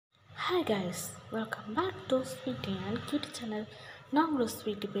Hi guys, welcome back to Sweety and Cutie channel. நான் உங்களோட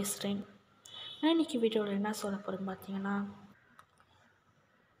sweetie பேசுகிறேன். நான் இன்றைக்கி வீடியோவில் என்ன சொல்ல போகிறேன்னு பார்த்தீங்கன்னா,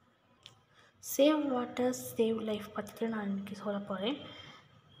 சேவ் வாட்டர் சேவ் லைஃப் பற்றி தான் நான் இன்றைக்கி சொல்ல போகிறேன்.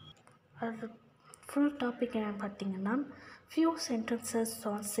 அது ஃபுல் டாபிக் என்னென்னு பார்த்தீங்கன்னா, few sentences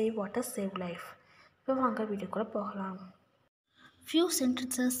on save water save life. இப்போ வாங்க வீடியோக்குள்ளே போகலாம். Few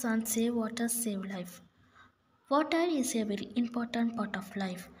sentences on save water save life. Water is a very important part of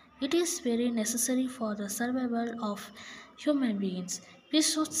life. It is very necessary for the survival of human beings. We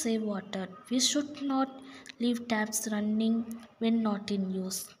should save water. We should not leave taps running when not in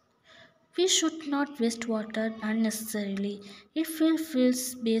use. We should not waste water unnecessarily. It fulfills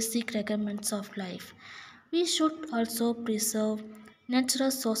basic requirements of life. We should also preserve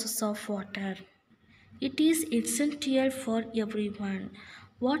natural sources of water. It is essential for everyone.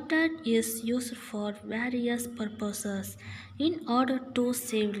 Water is used for various purposes. In order to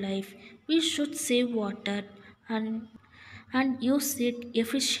save life, we should save water and use it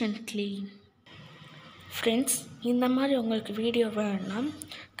efficiently. Friends, இந்த மாதிரி உங்களுக்கு video வேணும்னா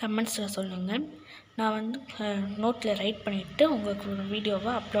கமெண்ட்ஸில் சொல்லுங்கள். நான் நோட்டில் right பண்ணிவிட்டு உங்களுக்கு ஒரு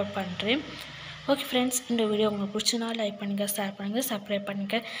வீடியோவை அப்லோட் பண்ணுறேன். ஓகே ஃப்ரெண்ட்ஸ், இந்த வீடியோ உங்களுக்கு பிடிச்சனா லைக் பண்ணுங்கள், ஷேர் பண்ணுங்கள், சப்ஸ்கிரைப்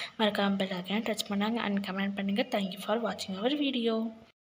பண்ணுங்கள், மறக்காமல் பெல் ஐக்கானை டச் பண்ணுங்கள் அண்ட் கமெண்ட் பண்ணுங்கள். தேங்க்யூ ஃபார் வாட்சிங் அவர் வீடியோ.